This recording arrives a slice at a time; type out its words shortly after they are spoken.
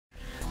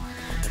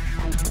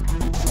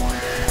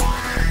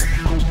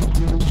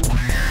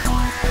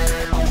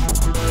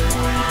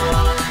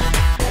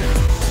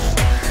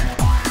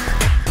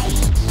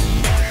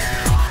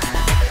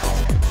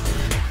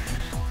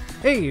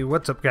Hey,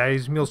 what's up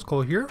guys?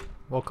 Muleskull here.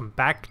 Welcome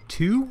back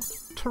to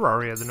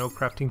Terraria, the No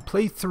Crafting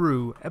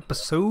playthrough,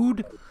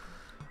 episode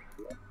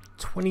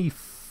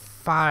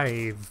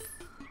 25.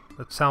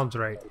 That sounds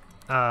right.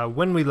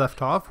 When we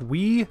left off,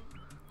 we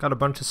got a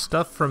bunch of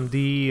stuff from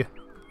the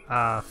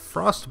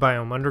frost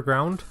biome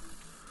underground.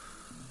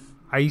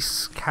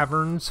 Ice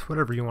caverns,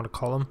 whatever you want to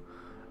call them.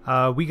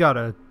 We got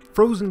a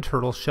frozen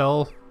turtle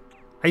shell,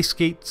 ice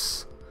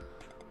skates,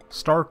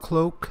 star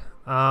cloak,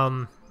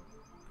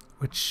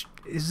 which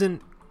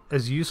isn't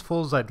as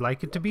useful as I'd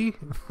like it to be.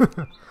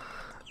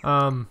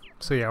 So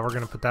yeah, we're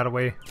gonna put that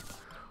away.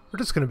 We're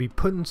just gonna be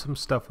putting some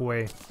stuff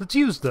away. Let's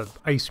use the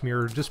ice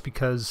mirror just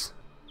because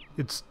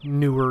it's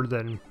newer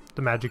than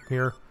the magic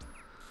mirror.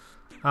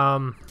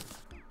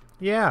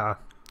 Yeah,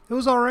 it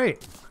was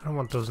alright. I don't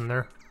want those in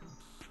there.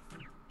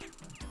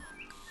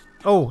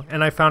 Oh,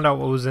 and I found out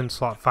what was in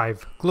slot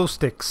 5. Glow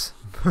sticks.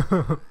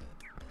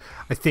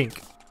 I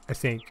think.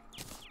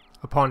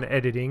 Upon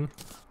editing.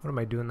 What am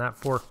I doing that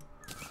for?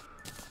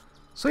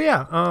 So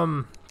yeah,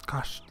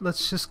 gosh,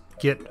 let's just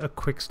get a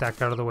quick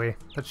stack out of the way.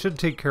 That should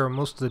take care of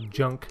most of the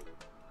junk.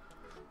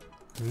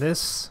 And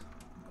this.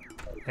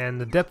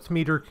 And the depth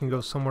meter can go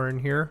somewhere in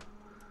here.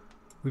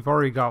 We've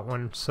already got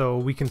one, so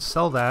we can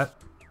sell that.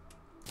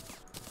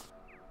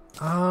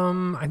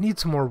 I need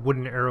some more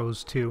wooden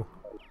arrows too.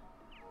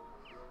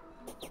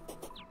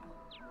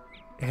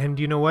 And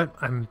you know what?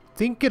 I'm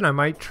thinking I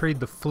might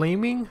trade the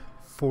flaming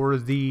for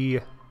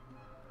the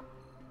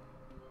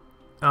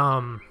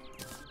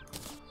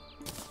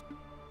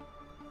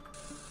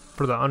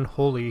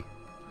unholy.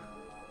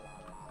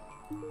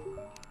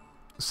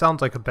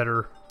 Sounds like a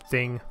better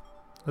thing.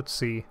 Let's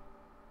see.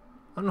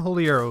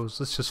 Unholy arrows.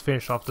 Let's just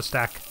finish off the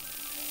stack.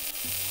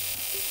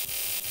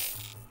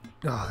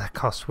 Oh, that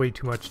cost way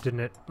too much,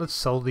 didn't it? Let's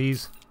sell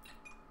these.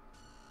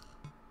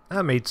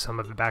 I made some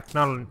of it back.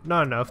 Not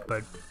enough,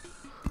 but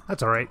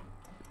that's alright.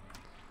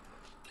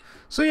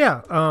 So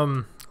yeah,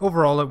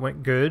 overall it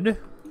went good.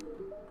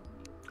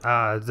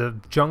 The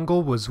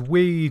jungle was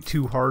way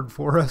too hard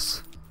for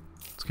us.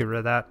 Let's get rid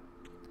of that.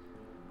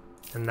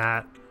 And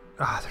that.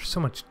 There's so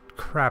much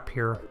crap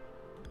here.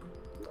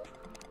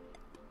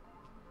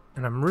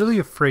 And I'm really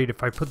afraid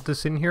if I put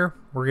this in here,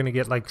 we're gonna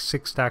get like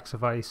 6 stacks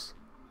of ice.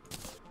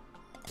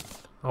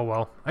 Oh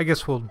well, I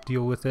guess we'll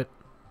deal with it.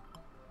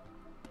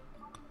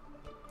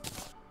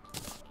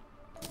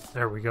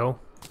 There we go.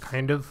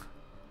 Kind of.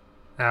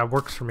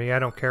 Works for me, I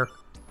don't care.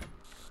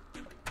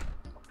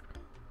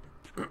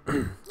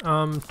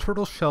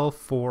 Turtle shell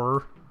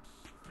for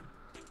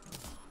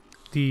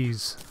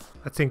these.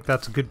 I think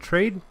that's a good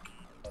trade.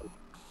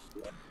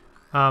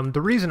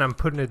 The reason I'm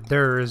putting it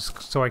there is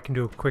so I can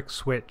do a quick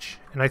switch.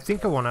 And I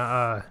think I want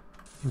to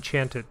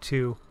enchant it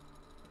too.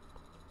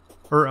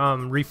 Or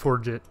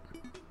reforge it.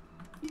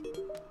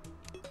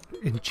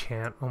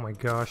 Enchant, oh my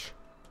gosh.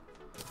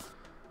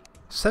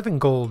 7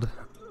 gold.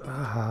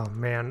 Oh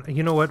man,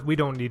 you know what? We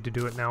don't need to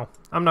do it now.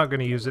 I'm not going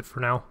to use it for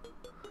now.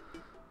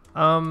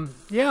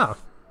 Yeah.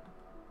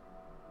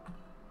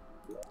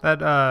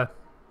 That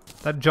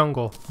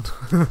jungle.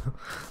 That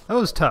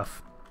was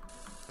tough.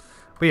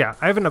 But yeah,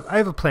 I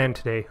have a plan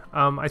today.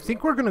 I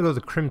think we're gonna go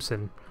the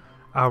Crimson.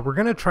 We're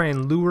gonna try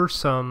and lure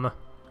some.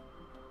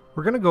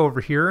 We're gonna go over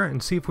here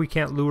and see if we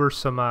can't lure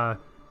some.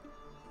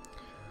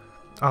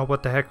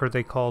 What the heck are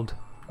they called?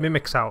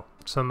 Mimics out.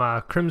 Some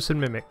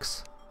Crimson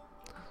mimics.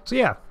 So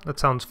yeah, that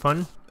sounds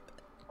fun.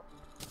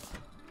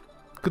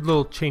 Good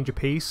little change of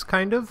pace,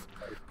 kind of.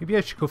 Maybe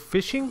I should go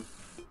fishing.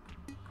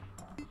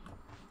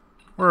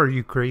 Where are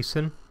you,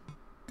 Grayson?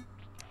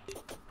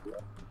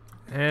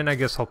 And I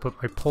guess I'll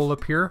put my pole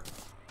up here.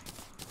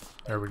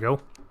 There we go.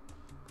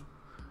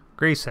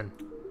 Grayson,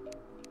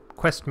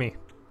 quest me.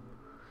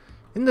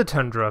 In the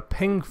tundra,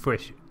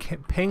 pangfish.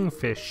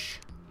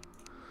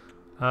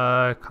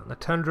 Caught in the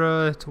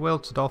tundra. It's a whale,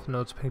 it's a dolphin,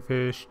 no, it's a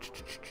pangfish.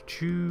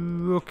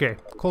 Okay,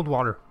 cold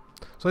water.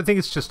 So I think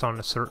it's just on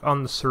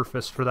the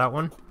surface for that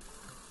one.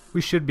 We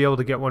should be able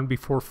to get one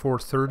before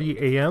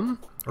 4:30 a.m.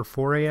 or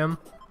 4 a.m.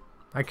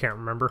 I can't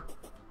remember.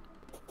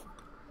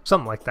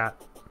 Something like that.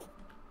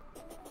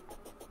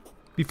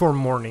 Before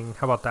morning,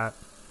 how about that?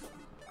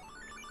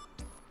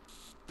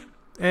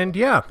 And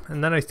yeah,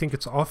 and then I think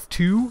it's off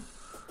to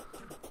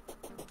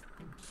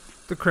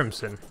the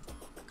Crimson.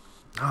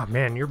 Oh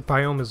man, your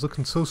biome is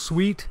looking so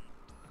sweet.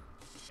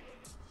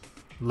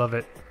 Love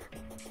it.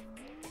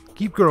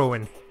 Keep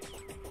growing.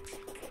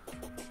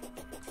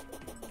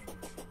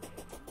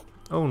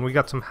 Oh, and we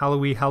got some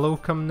Hallowy Hallow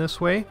coming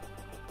this way.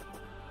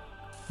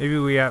 Maybe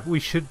we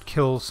should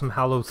kill some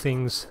Hallow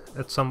things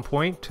at some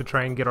point to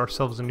try and get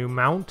ourselves a new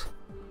mount.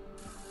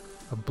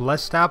 A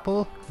blessed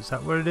apple? Is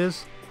that what it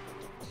is?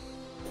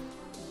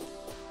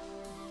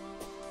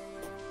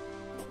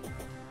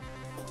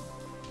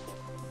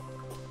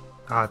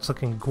 It's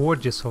looking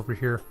gorgeous over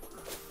here.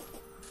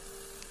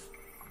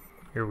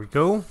 Here we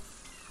go.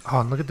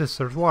 Oh, and look at this.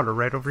 There's water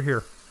right over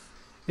here.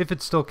 If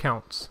it still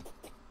counts.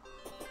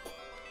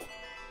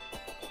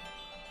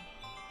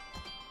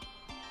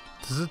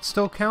 Does it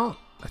still count?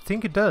 I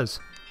think it does.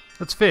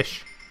 Let's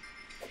fish.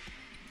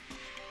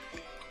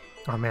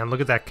 Oh man,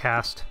 look at that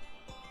cast.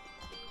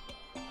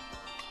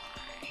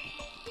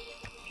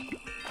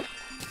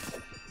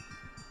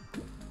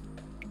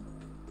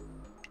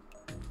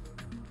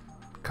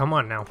 Come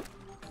on now.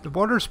 The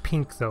water's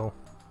pink though.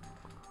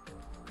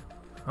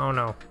 Oh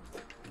no.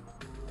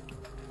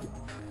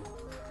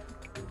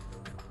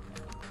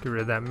 Get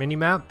rid of that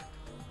mini-map.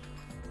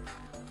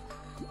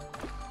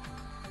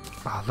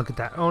 Oh, look at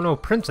that. Oh no,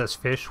 princess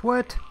fish.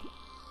 What?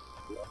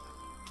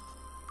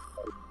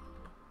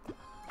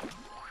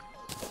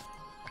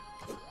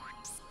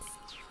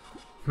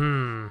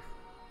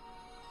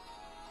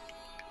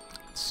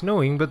 It's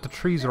snowing, but the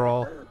trees are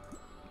all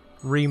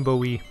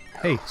rainbowy.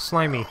 Hey,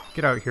 Slimy,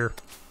 get out here.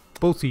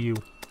 Both of you.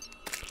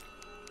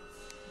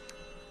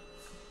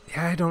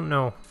 Yeah, I don't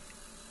know.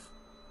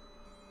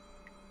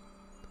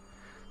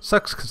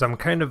 Sucks because I'm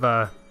kind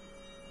of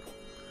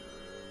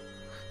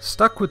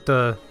stuck with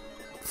the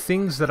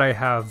things that I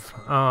have.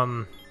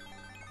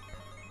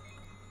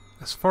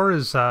 As far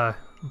as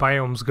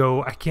biomes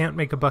go, I can't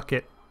make a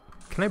bucket.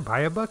 Can I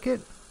buy a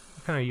bucket?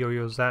 What kind of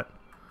yo-yo is that?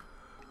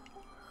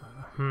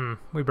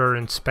 We better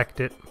inspect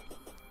it.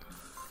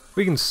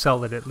 We can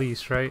sell it at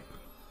least, right?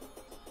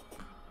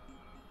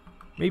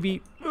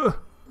 Maybe...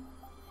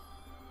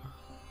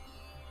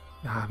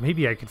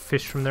 maybe I could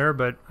fish from there,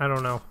 but I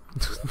don't know.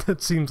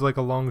 That seems like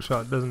a long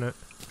shot, doesn't it?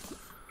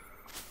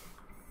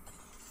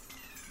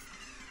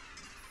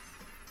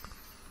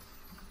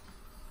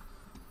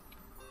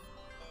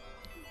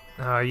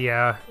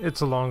 Yeah,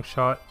 it's a long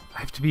shot. I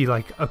have to be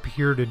like up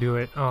here to do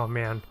it. Oh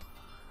man.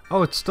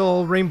 Oh, it's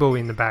still rainbowy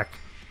in the back.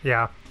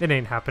 Yeah, it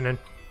ain't happening.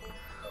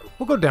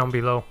 We'll go down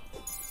below.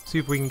 See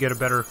if we can get a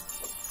better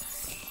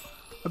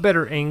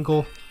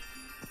angle.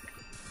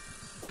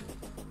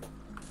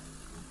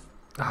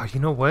 Oh, you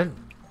know what?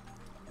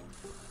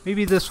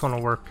 Maybe this one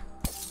will work.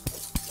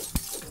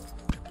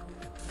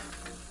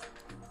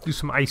 Do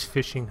some ice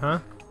fishing, huh?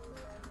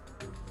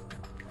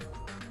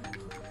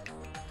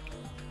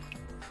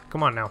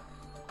 Come on now.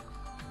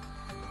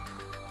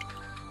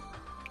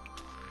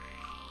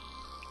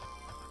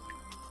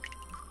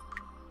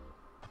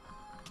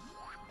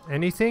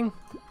 Anything?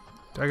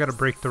 I gotta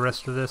break the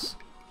rest of this.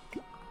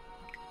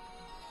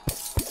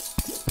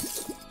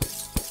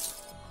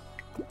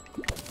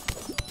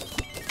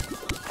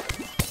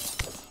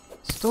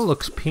 Still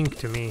looks pink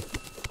to me.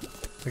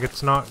 Like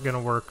it's not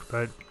gonna work,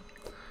 but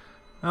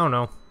I don't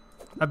know.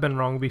 I've been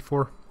wrong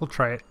before. We'll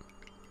try it.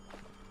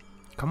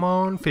 Come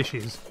on,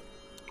 fishies.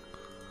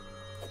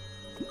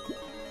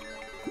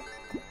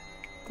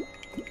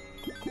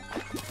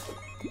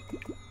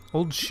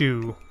 Old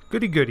shoe.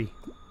 Goody goody.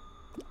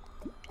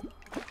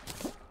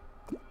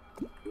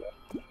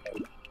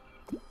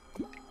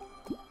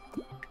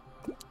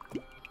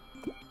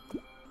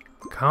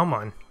 Come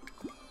on.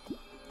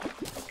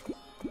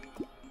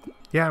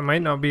 Yeah, I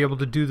might not be able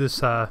to do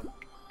this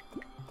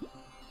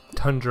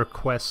Tundra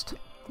quest.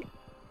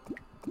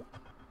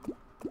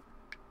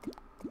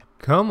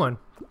 Come on.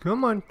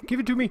 Come on. Give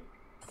it to me.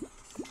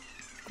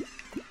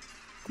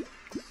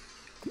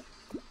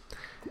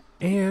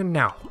 And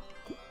now.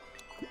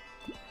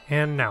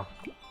 And now.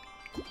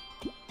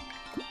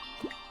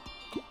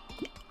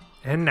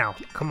 And now.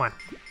 Come on.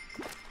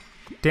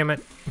 Damn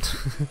it.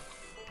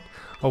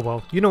 Oh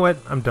well, you know what?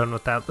 I'm done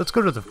with that. Let's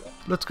go to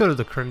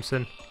the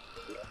Crimson.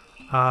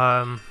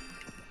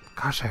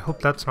 Gosh, I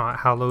hope that's not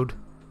hallowed.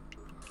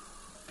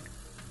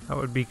 That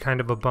would be kind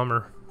of a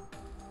bummer.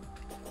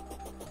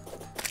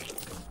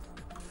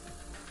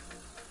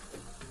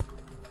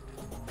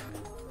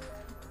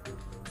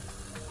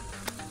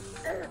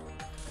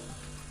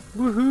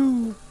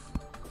 Woohoo!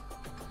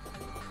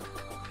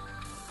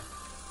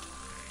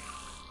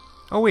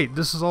 Oh wait,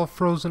 this is all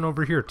frozen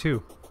over here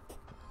too.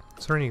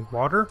 Is there any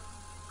water?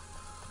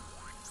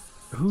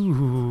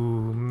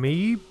 Ooh,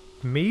 maybe?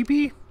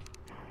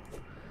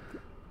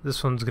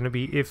 This one's gonna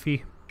be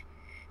iffy.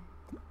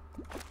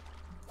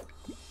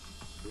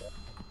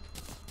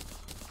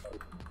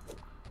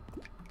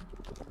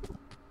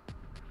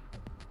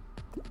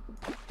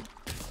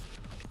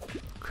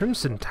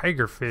 Crimson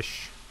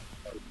tigerfish.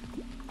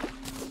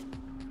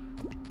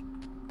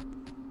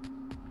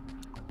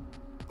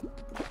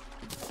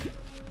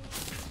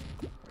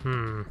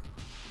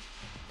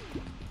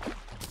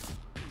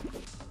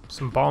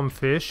 Some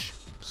bombfish.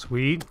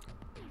 Sweet.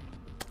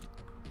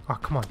 Oh,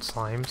 come on,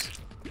 slimes.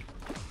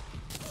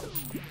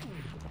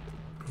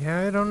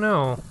 Yeah, I don't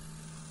know.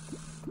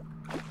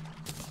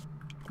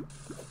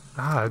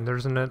 Ah, and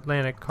there's an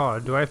Atlantic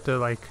cod. Do I have to,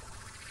 like,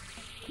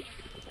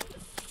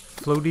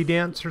 floaty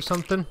dance or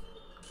something?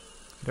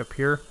 Get up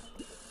here.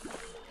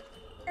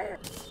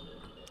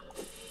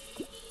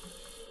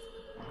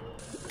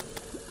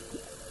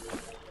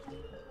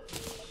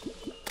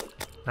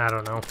 I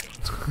don't know.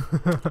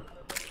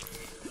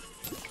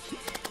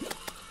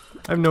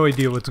 I have no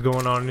idea what's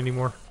going on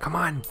anymore. Come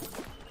on!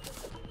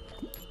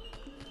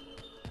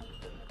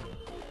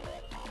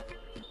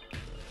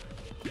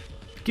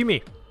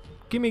 Gimme!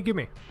 Gimme,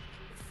 gimme!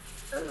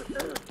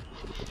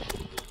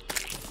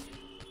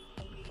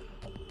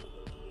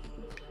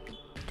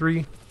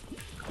 Three,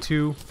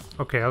 two,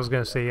 Okay, I was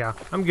gonna say, yeah,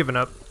 I'm giving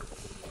up.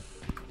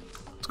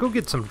 Let's go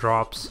get some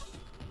drops.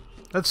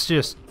 That's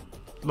just,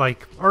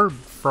 like, our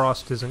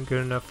frost isn't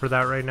good enough for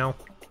that right now.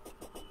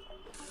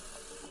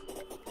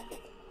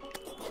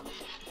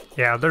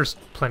 Yeah, there's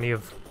plenty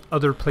of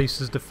other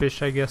places to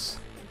fish, I guess.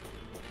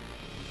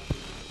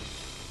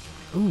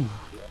 Ooh,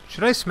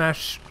 should I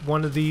smash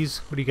one of these?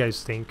 What do you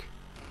guys think?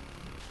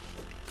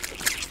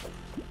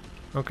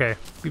 Okay,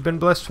 we've been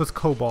blessed with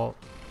cobalt.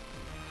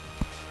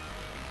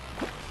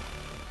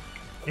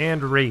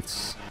 And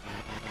wraiths.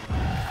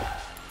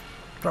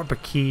 Drop a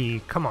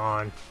key, come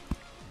on.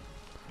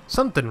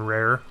 Something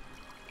rare.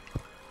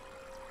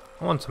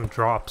 I want some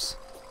drops.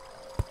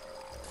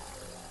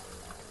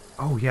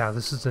 Oh yeah,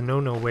 this is the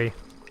no-no way.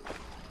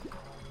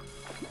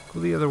 Go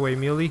the other way,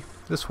 Muley.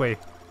 This way.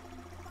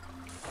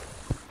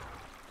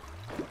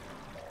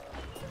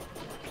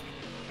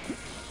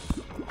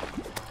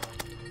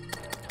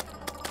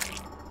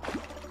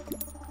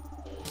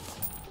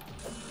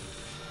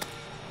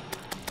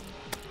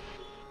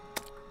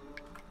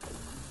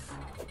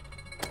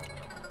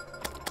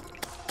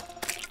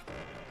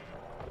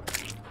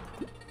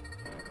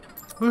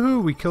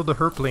 Woohoo, we killed a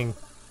herpling.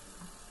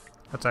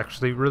 That's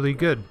actually really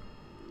good.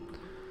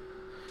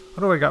 What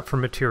do I got for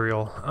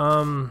material?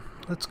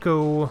 Let's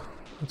go...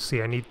 Let's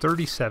see, I need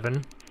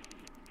 37.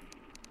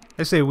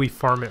 I say we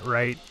farm it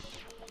right.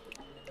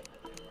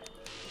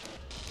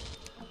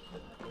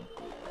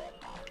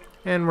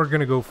 And we're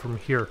gonna go from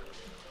here.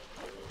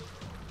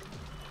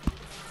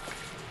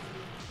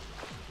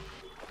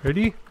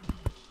 Ready?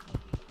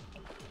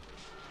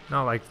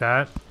 Not like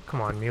that.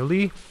 Come on,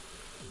 Muley.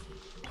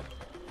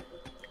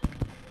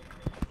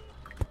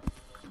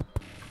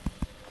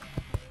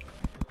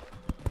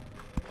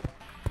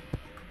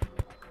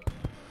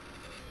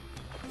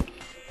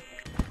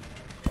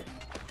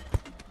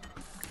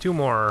 Two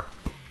more.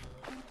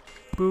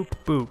 Boop,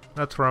 boop.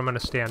 That's where I'm gonna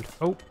stand.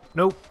 Oh,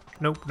 nope,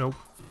 nope, nope.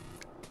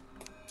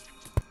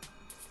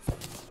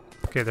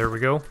 Okay, there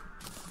we go.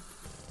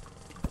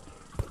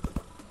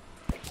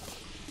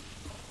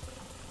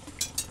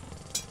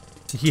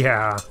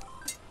 Yeah.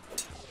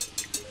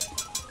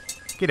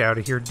 Get out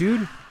of here,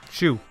 dude.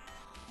 Shoo.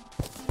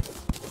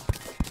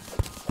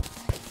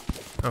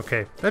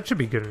 Okay, that should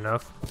be good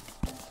enough.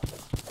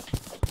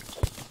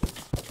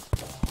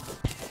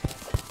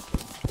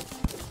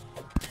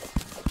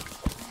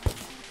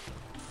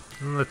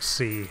 Let's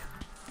see.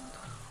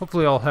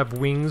 Hopefully I'll have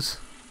wings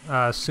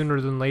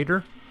sooner than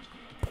later.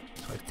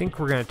 So I think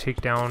we're going to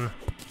take down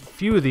a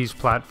few of these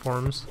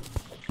platforms.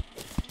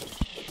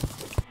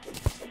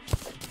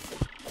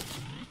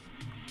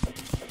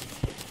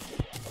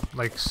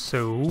 Like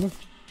so.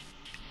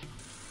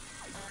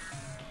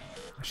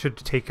 I should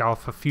take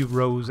off a few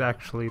rows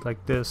actually,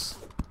 like this.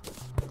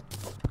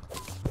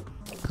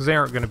 Because they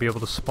aren't going to be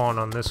able to spawn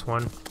on this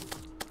one.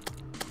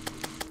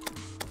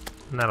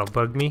 And that'll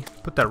bug me.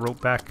 Put that rope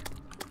back.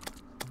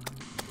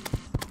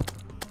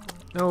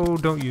 No,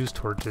 don't use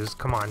torches.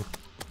 Come on.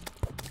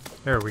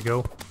 There we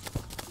go.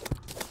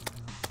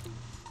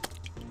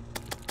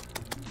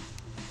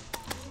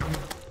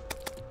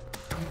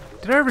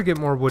 Did I ever get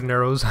more wooden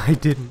arrows? I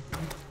didn't.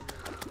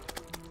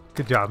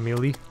 Good job,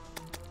 Muley.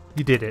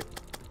 You did it.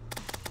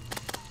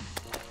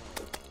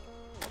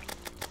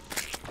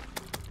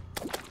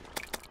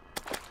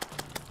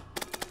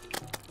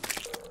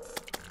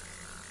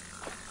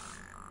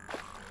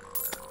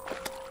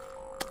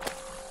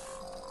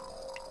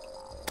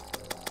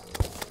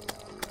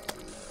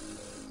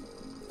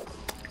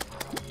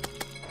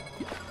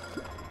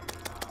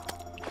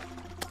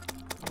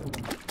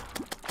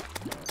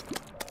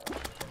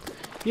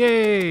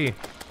 Yay!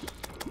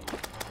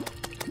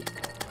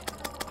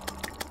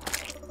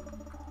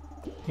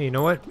 Hey, you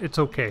know what? It's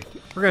okay.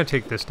 We're gonna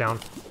take this down.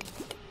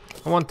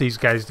 I want these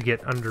guys to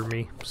get under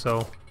me,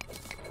 so...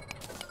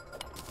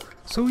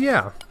 So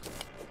yeah.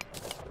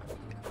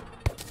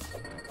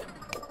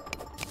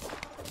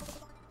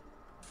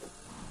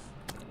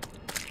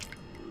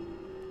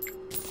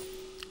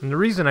 And the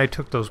reason I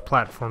took those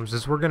platforms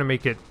is we're gonna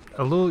make it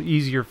a little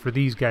easier for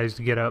these guys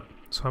to get up.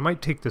 So I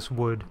might take this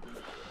wood.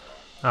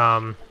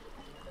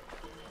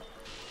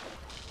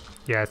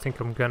 Yeah, I think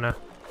I'm gonna...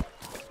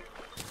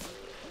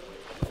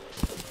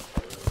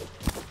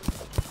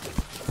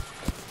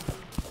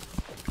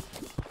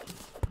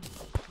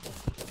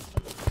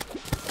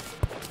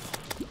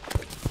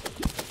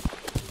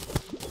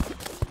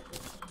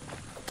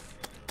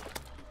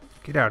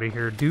 Get out of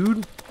here,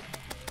 dude.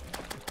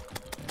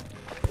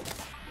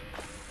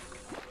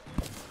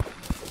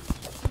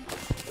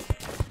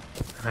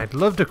 And I'd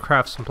love to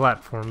craft some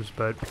platforms,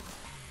 but...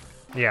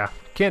 Yeah,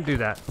 can't do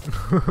that.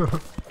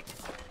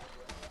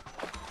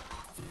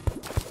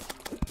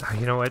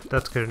 You know what?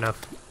 That's good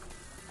enough.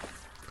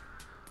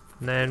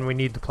 And then we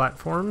need the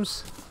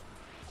platforms.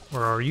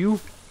 Where are you?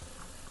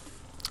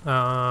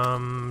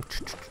 There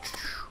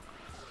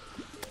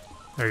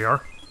you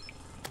are.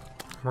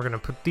 We're gonna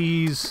put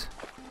these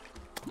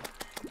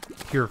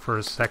here for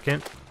a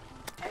second.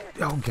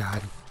 Oh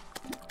god.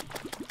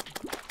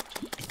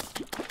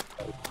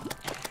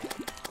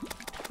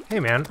 Hey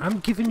man, I'm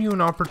giving you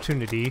an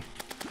opportunity.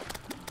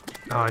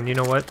 Oh, and you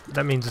know what?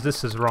 That means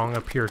this is wrong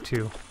up here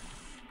too.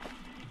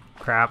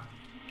 Crap.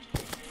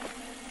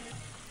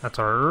 That's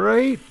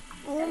alright.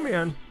 Oh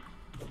man.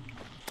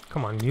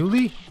 Come on,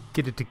 Muley.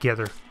 Get it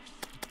together.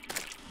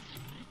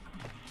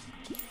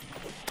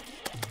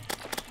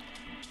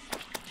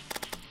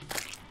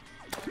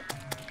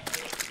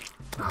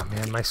 Oh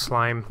man, my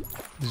slime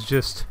is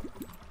just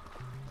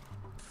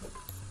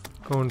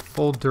going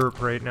full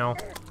derp right now.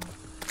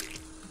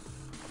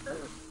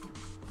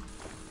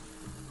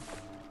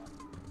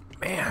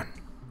 Man,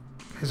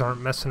 guys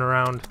aren't messing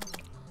around.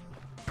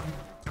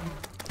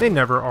 They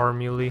never are,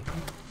 Muley.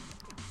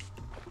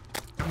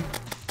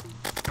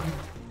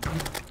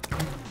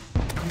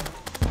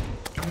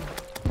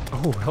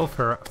 Oh,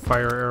 hellfire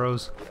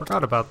arrows.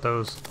 Forgot about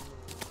those.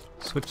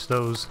 Switch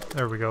those.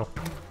 There we go.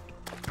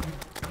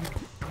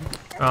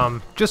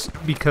 Just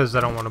because I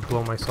don't want to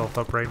blow myself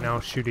up right now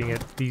shooting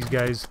at these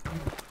guys.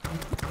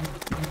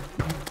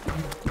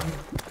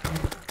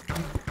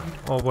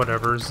 Well,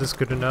 whatever. Is this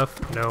good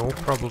enough? No,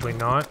 probably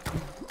not.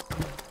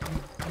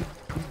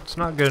 It's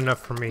not good enough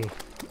for me.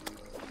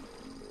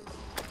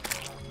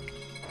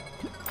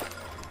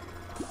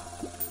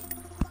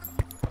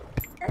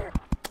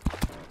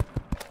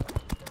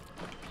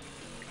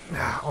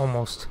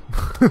 Almost.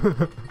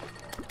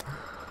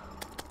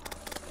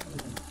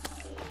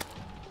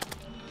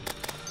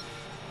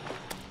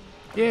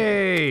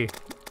 Yay!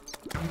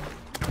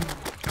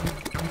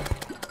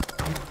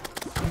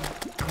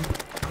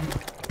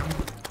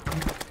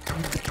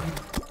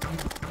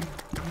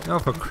 Now,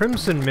 if a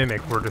Crimson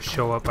Mimic were to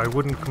show up, I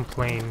wouldn't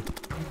complain.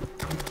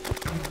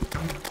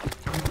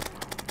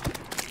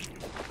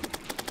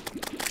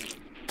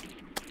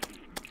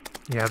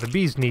 Yeah, the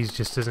bee's knees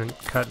just isn't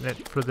cutting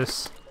it for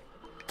this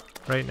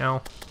right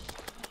now.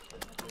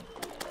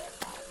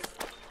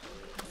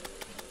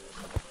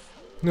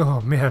 Oh,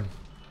 man.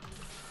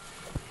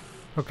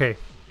 Okay,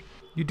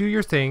 you do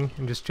your thing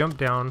and just jump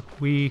down.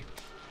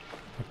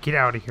 Get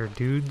out of here,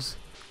 dudes.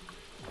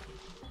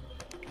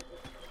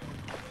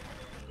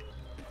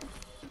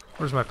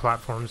 Where's my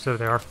platforms? There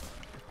they are.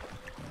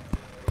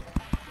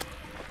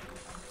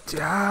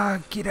 Ah,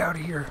 get out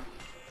of here.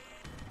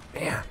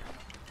 Man.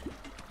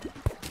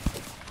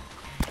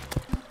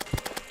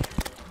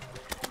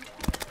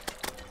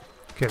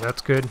 Okay,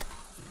 that's good.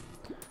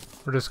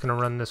 We're just gonna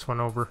run this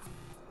one over.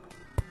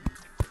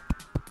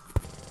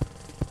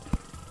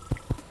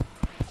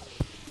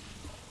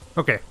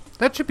 Okay,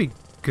 that should be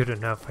good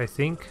enough, I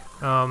think.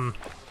 We're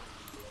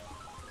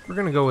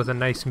gonna go with a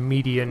nice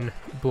median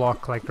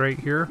block like right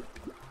here.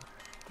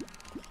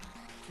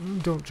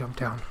 Don't jump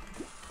down.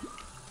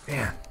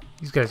 Man,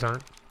 these guys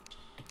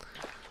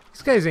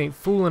ain't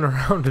fooling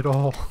around at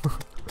all.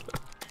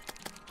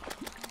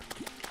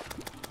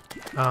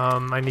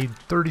 I need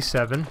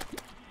 37.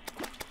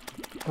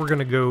 We're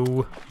gonna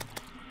go...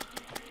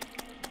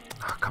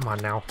 Oh, come on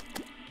now.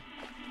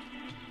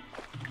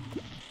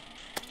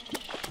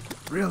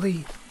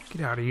 Really?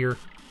 Get out of here.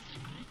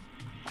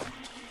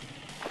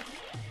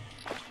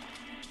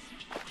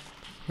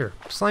 Here,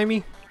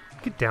 Slimy,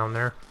 get down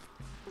there.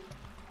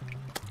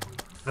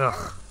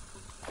 Ugh.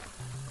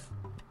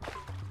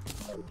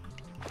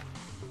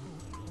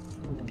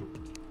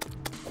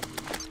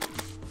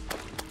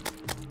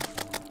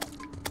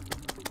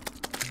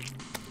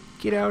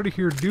 Get out of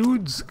here,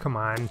 dudes. Come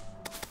on.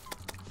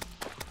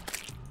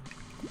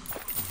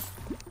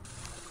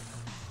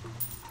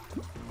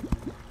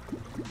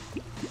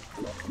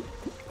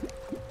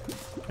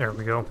 There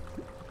we go.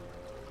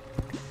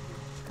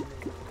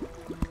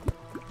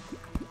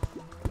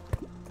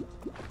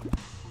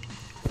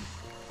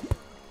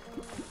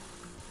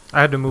 I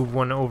had to move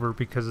one over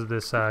because of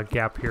this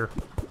gap here.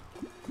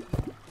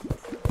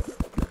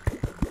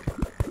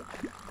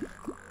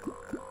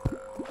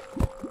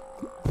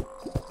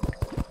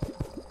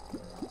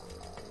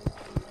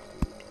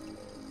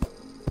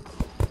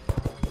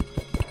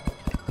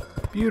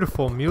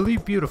 Beautiful, Muley,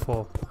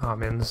 beautiful. Oh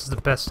man, this is the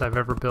best I've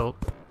ever built.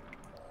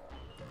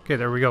 Okay,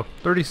 there we go.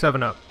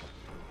 37 up.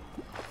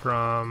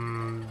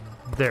 From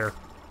there.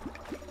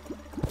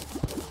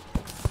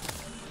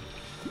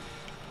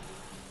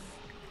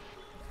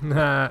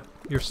 Nah,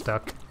 you're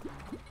stuck.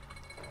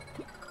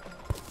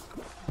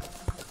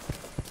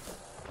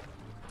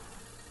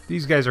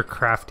 These guys are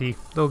crafty.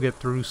 They'll get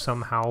through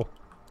somehow.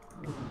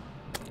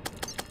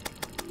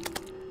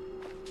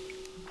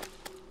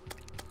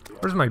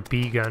 Where's my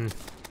bee gun?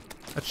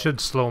 That should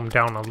slow them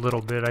down a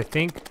little bit, I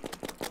think.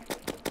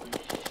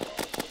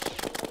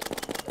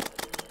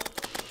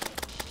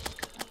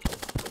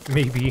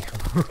 Maybe.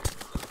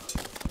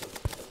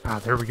 Ah,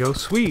 there we go.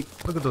 Sweet.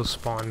 Look at those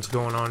spawns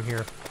going on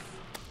here.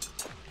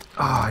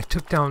 Ah, I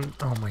took down...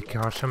 Oh my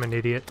gosh, I'm an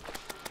idiot.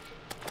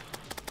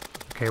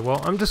 Okay,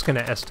 well, I'm just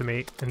gonna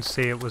estimate and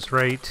say it was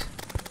right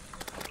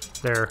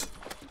there.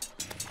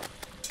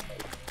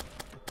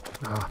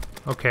 Ah,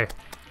 okay.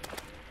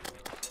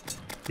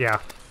 Yeah,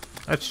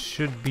 that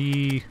should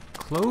be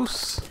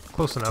close.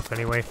 Close enough,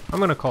 anyway. I'm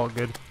gonna call it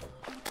good.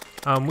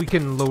 We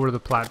can lower the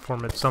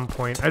platform at some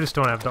point. I just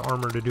don't have the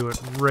armor to do it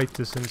right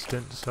this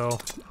instant, so...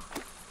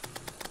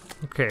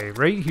 Okay,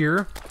 right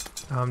here.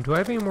 Do I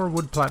have any more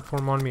wood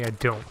platform on me? I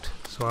don't.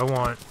 So I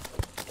want...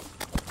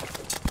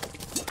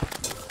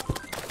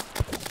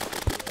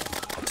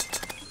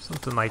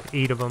 something like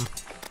 8 of them.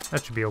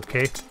 That should be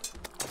okay.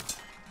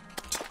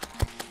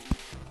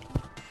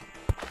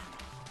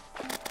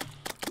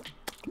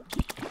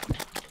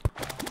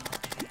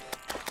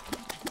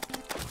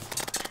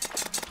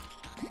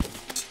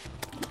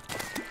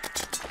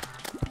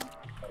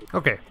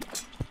 Okay.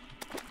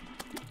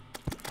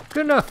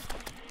 Good enough.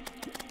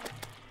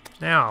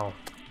 Now.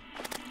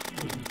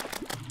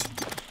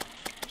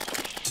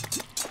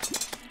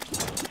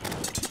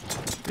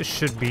 This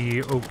should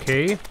be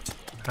okay.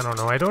 I don't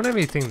know. I don't have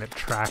anything that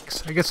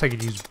tracks. I guess I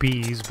could use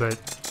bees, but...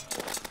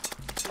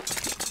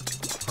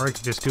 Or I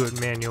could just do it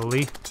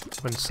manually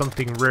when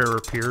something rare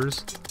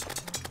appears.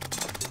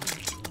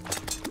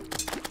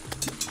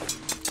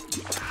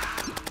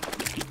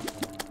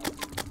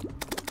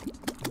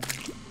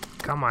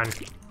 Come on.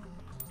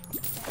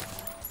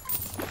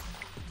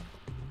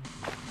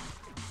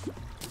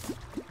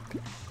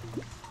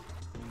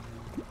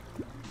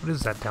 What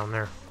is that down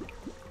there?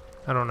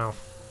 I don't know.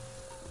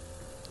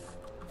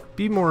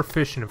 Be more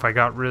efficient if I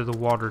got rid of the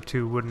water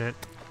too, wouldn't it?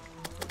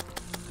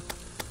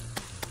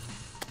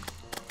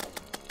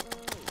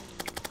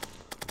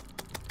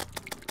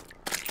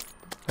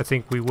 I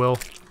think we will.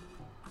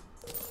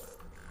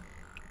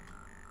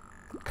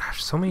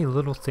 Gosh, so many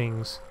little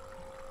things.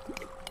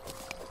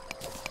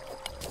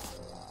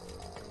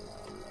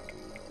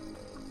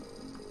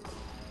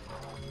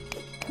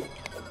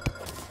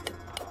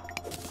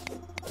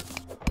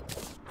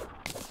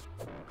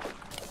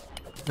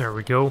 There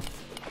we go.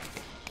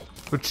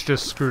 Which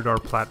just screwed our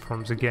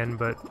platforms again,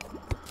 but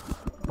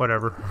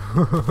whatever.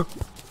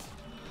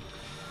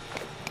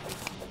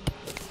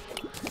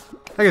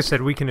 Like I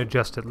said, we can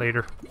adjust it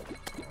later.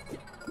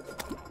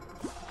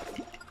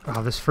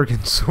 Wow, this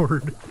friggin'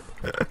 sword.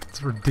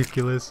 It's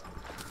ridiculous.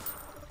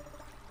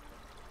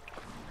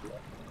 I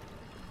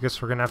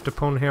guess we're gonna have to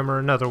pwn hammer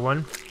another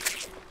one.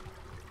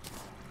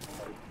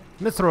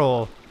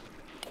 Mithril!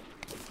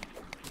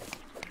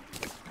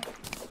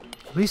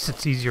 At least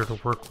it's easier to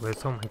work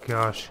with. Oh my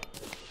gosh.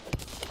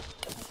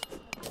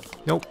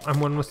 Nope, I'm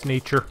one with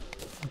nature.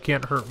 You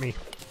can't hurt me.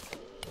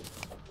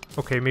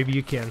 Okay, maybe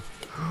you can.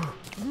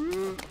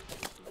 Oh,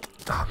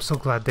 I'm so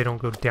glad they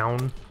don't go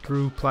down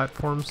through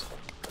platforms.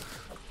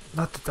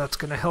 Not that that's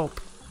gonna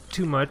help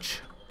too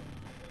much.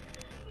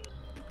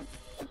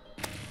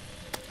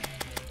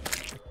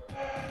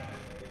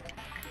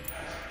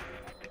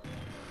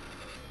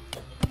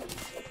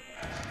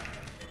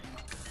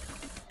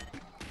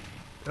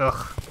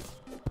 Ugh.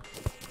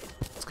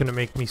 It's gonna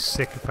make me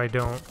sick if I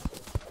don't.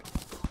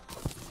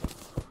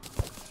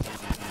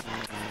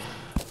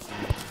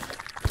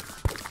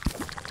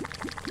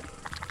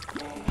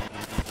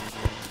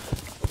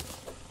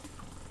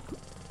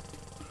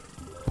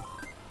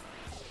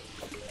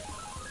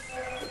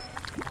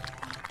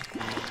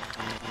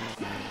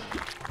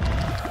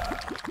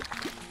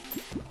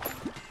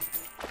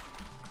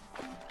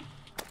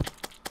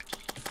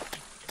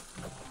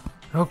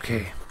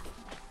 Okay.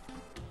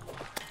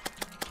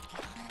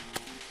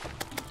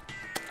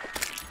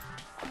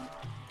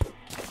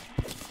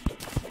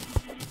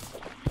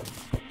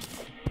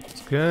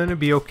 It's gonna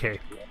be okay.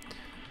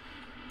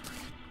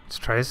 Let's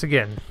try this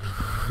again.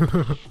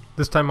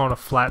 This time on a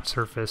flat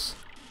surface.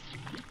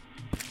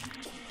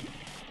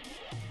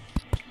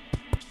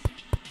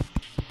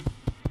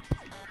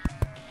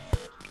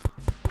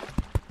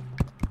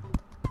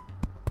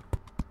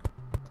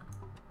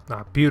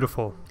 Ah,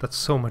 beautiful. That's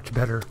so much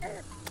better.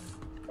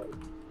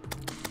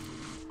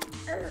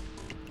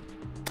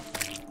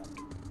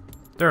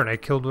 There, and I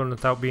killed one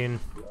without being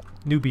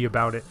newbie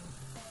about it.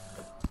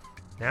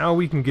 Now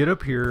we can get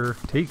up here,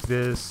 take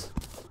this.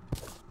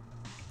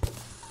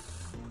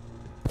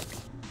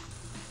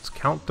 Let's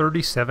count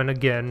 37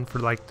 again for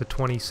like the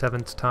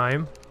 27th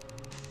time.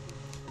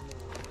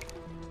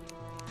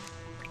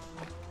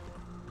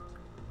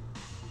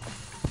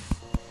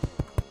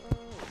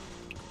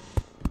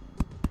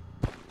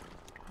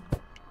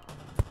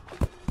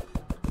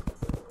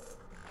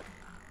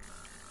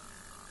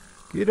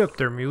 Get up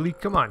there, Muley,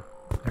 come on.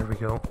 There we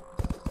go.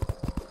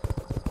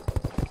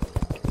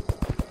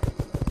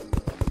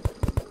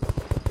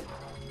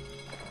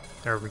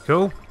 There we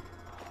go.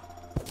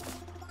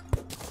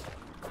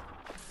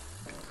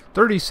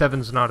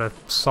 37's not a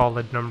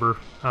solid number.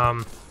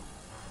 I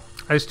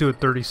just do it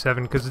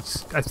 37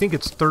 because I think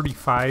it's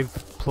 35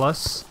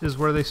 plus is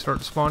where they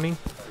start spawning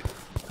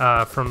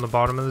from the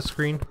bottom of the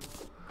screen.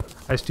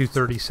 I just do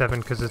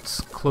 37 because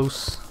it's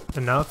close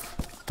enough.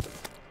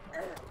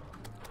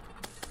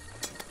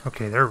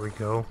 Okay, there we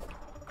go.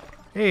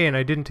 Hey, and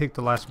I didn't take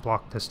the last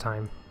block this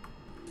time.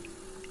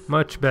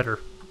 Much better.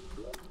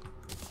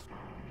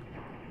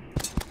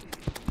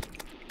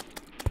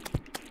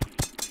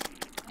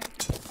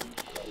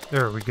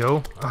 There we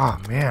go. Oh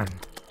man,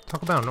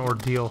 talk about an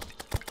ordeal.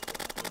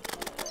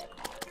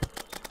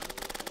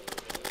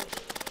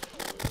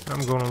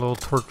 I'm going a little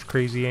torch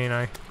crazy, ain't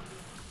I?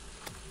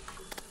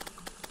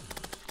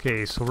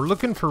 Okay, so we're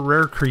looking for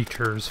rare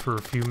creatures for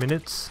a few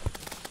minutes.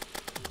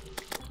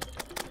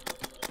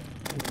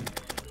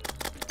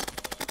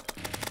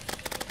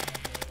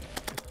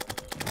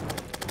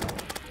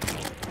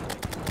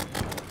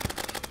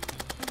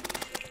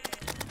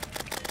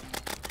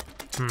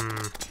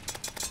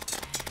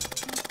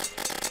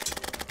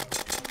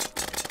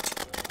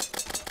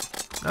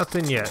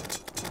 Nothing yet.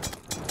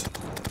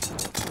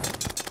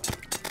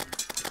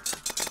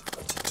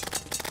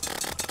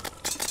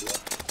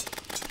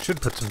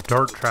 Should put some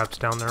dart traps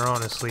down there,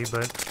 honestly,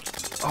 but...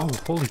 Oh,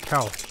 holy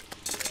cow.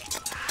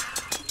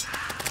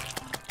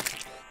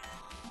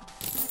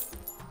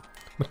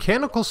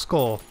 Mechanical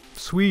skull.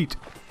 Sweet.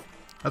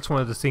 That's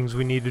one of the things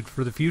we needed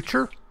for the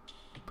future.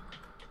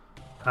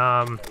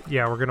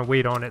 Yeah, we're gonna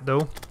wait on it,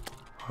 though.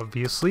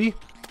 Obviously.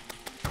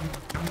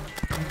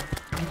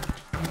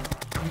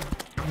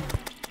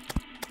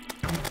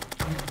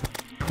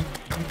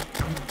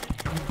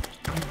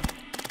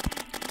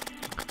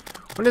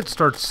 When it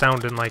starts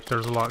sounding like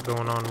there's a lot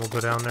going on, we'll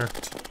go down there.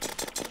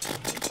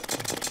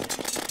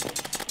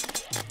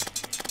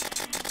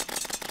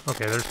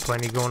 Okay, there's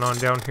plenty going on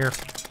down here.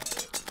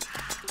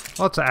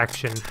 Lots of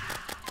action.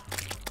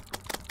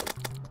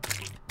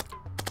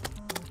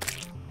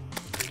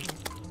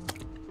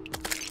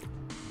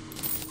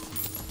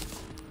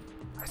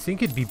 I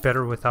think it'd be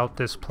better without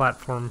this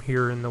platform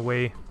here in the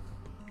way.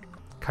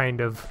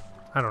 Kind of.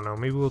 I don't know,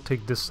 maybe we'll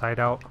take this side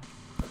out.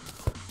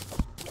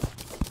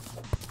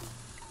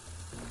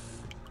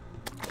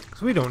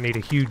 We don't need a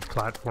huge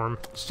platform.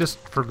 It's just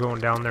for going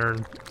down there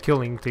and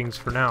killing things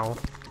for now.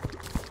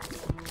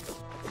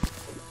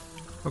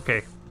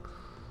 Okay.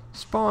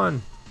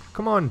 Spawn.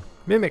 Come on.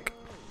 Mimic.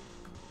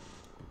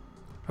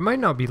 I might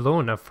not be low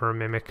enough for a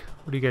mimic.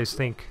 What do you guys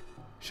think?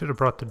 Should have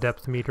brought the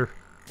depth meter.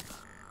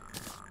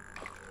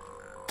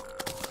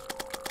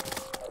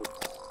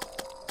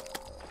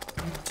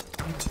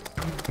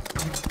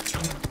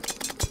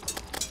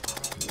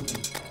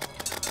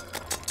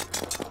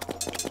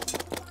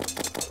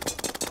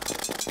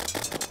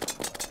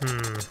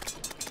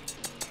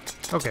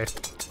 Okay.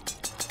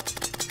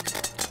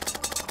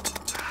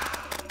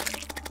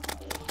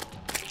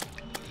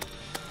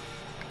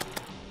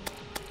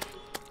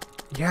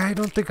 Yeah, I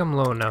don't think I'm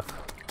low enough.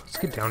 Let's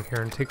get down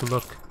here and take a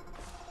look.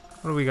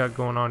 What do we got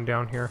going on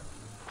down here?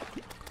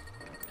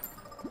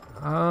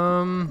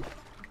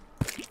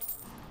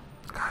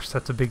 Gosh,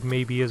 that's a big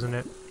maybe, isn't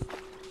it?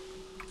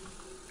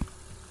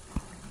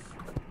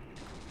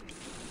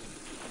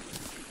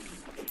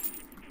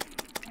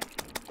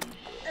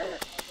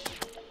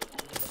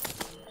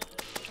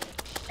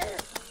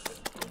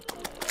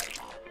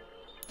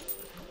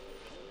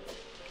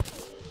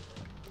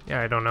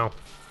 Yeah, I don't know.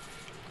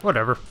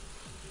 Whatever.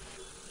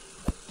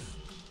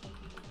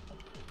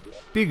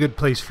 Be a good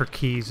place for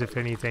keys, if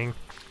anything.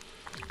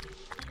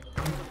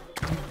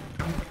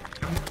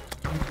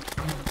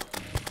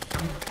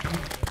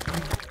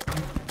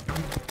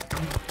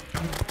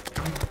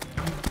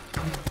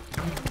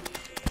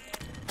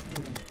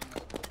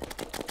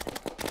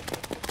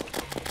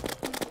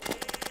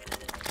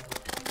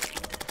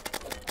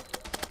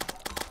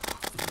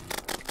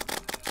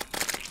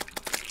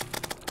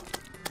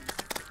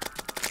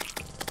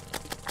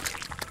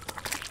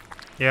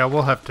 Yeah,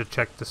 we'll have to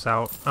check this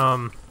out.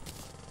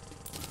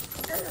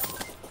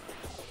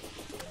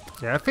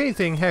 Yeah, if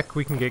anything, heck,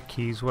 we can get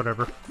keys,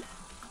 whatever.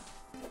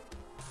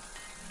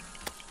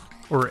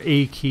 Or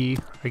a key,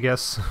 I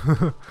guess.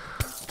 I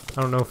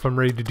don't know if I'm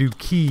ready to do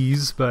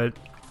keys, but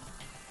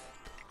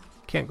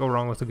can't go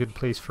wrong with a good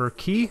place for a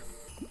key.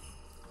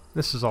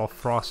 This is all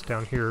frost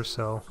down here,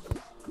 so...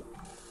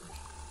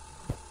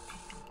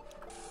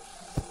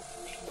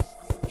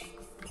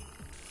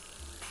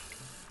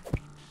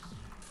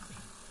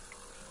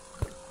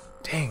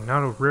 Dang,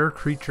 not a rare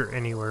creature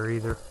anywhere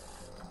either.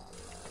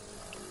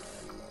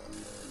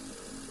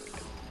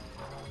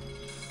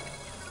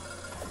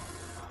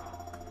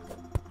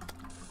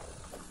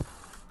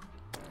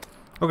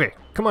 Okay,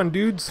 come on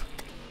dudes.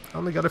 I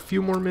only got a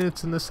few more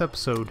minutes in this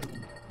episode.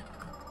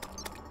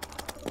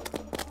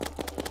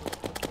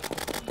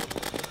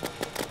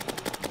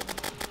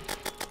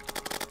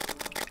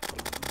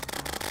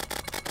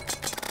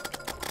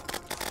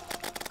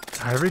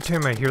 Every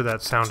time I hear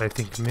that sound I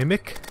think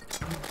mimic.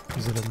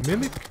 Is it a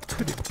mimic?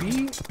 Could it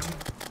be?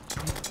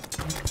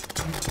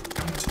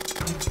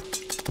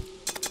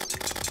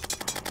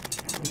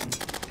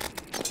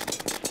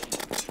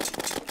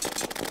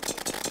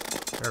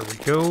 There we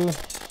go.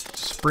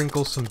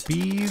 Sprinkle some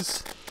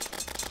bees.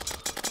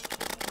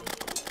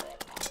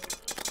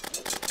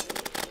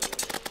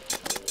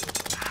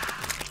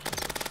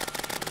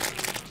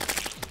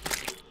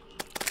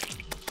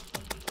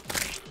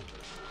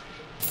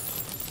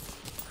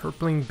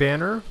 Purpling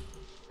banner.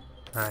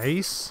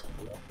 Nice.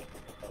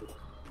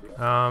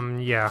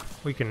 Yeah,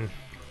 we can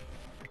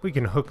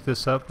hook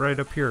this up right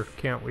up here,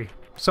 can't we?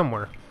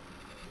 Somewhere.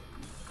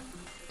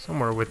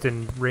 Somewhere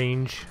within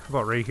range. How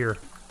about right here?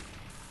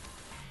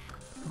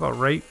 How about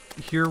right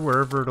here,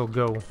 wherever it'll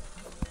go?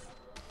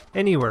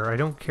 Anywhere, I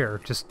don't care.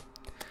 Just,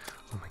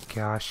 oh my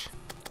gosh.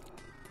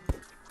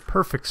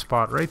 Perfect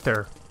spot right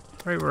there.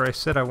 Right where I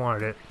said I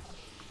wanted it.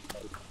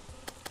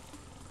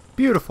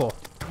 Beautiful.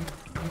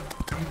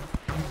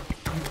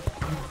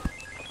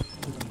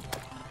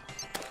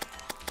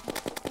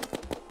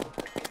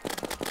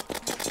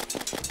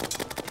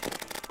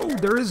 Oh,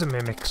 there is a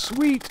mimic.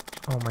 Sweet.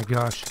 Oh my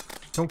gosh.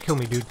 Don't kill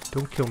me, dude.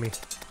 Don't kill me.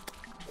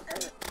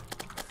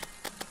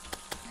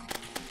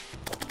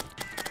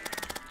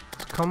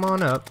 Come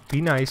on up.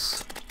 Be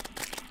nice.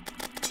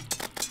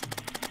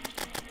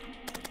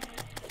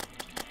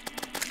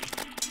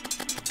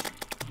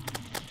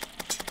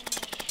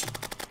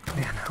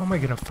 Man, how am I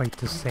gonna fight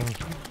this thing?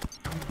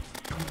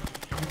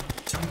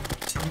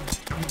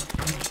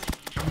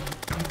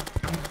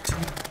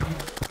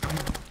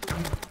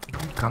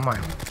 Come on.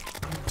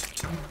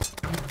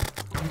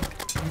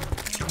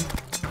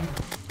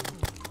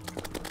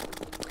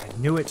 I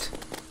knew it.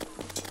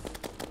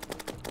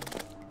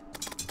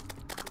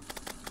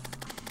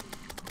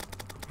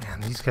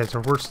 Man, these guys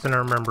are worse than I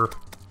remember.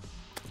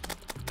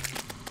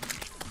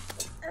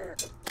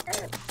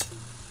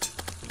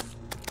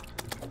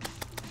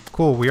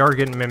 Cool, we are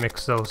getting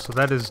mimics though, so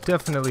that is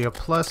definitely a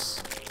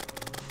plus.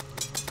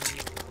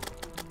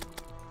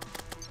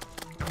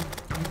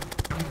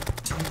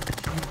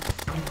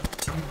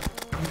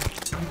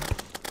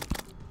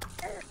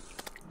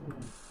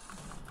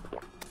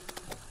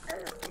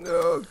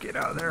 Oh, get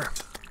out of there.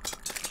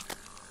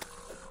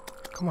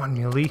 Come on,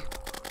 Muley.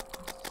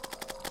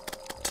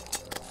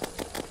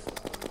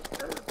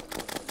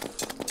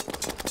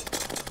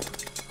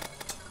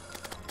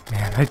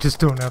 Man, I just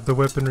don't have the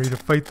weaponry to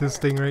fight this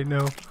thing right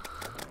now.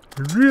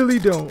 I really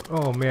don't.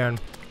 Oh, man.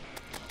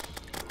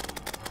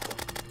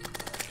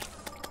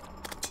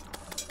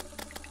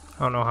 I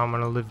don't know how I'm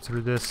gonna live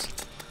through this.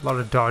 A lot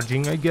of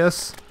dodging, I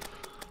guess.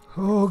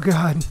 Oh,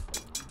 God.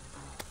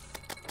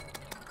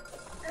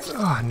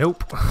 Ah,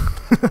 nope.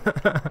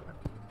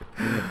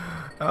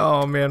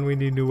 Oh man, we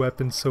need new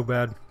weapons so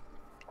bad.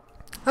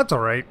 That's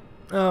alright.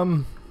 Did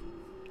I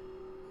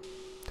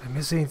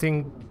miss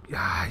anything?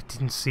 Ah, I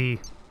didn't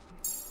see.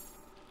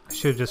 I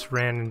should have just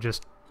ran and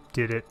just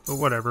did it, but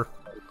whatever.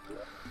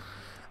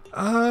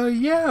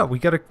 Yeah, we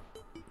got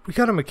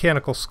a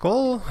mechanical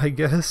skull, I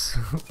guess.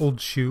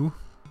 Old shoe.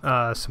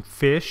 Some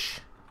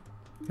fish.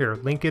 Here,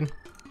 Lincoln.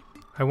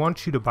 I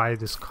want you to buy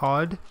this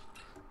cod.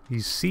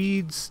 These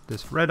seeds,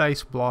 this red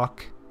ice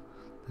block,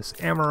 this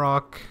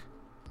amarok,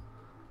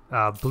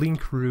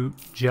 blink root,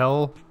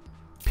 gel,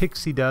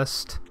 pixie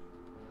dust,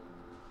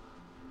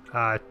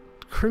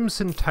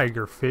 crimson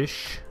tiger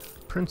fish,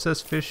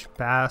 princess fish,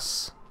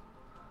 bass,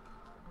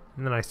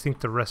 and then I think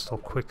the rest will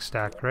quick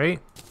stack, right?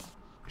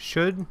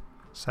 Should,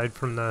 aside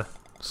from the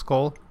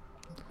skull.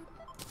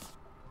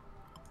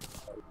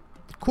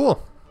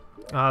 Cool.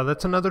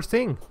 That's another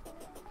thing.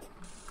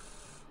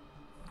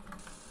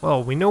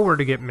 Well, we know where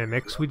to get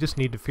mimics, we just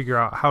need to figure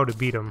out how to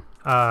beat them.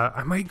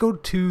 I might go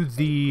to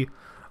the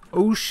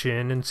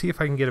ocean and see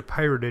if I can get a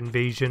pirate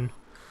invasion.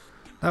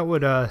 That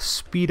would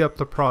speed up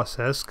the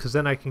process, because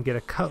then I can get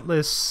a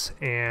cutlass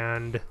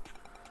and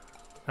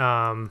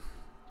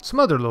some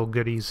other little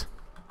goodies.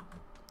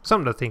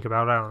 Something to think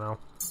about, I don't know.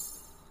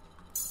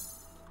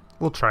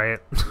 We'll try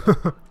it.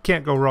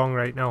 Can't go wrong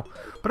right now.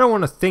 But I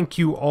want to thank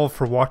you all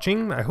for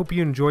watching. I hope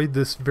you enjoyed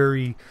this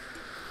very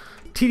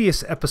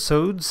tedious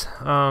episodes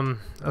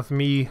of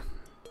me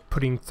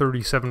putting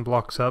 37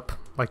 blocks up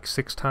like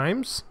 6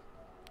 times.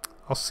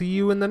 I'll see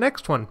you in the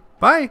next one.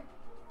 Bye!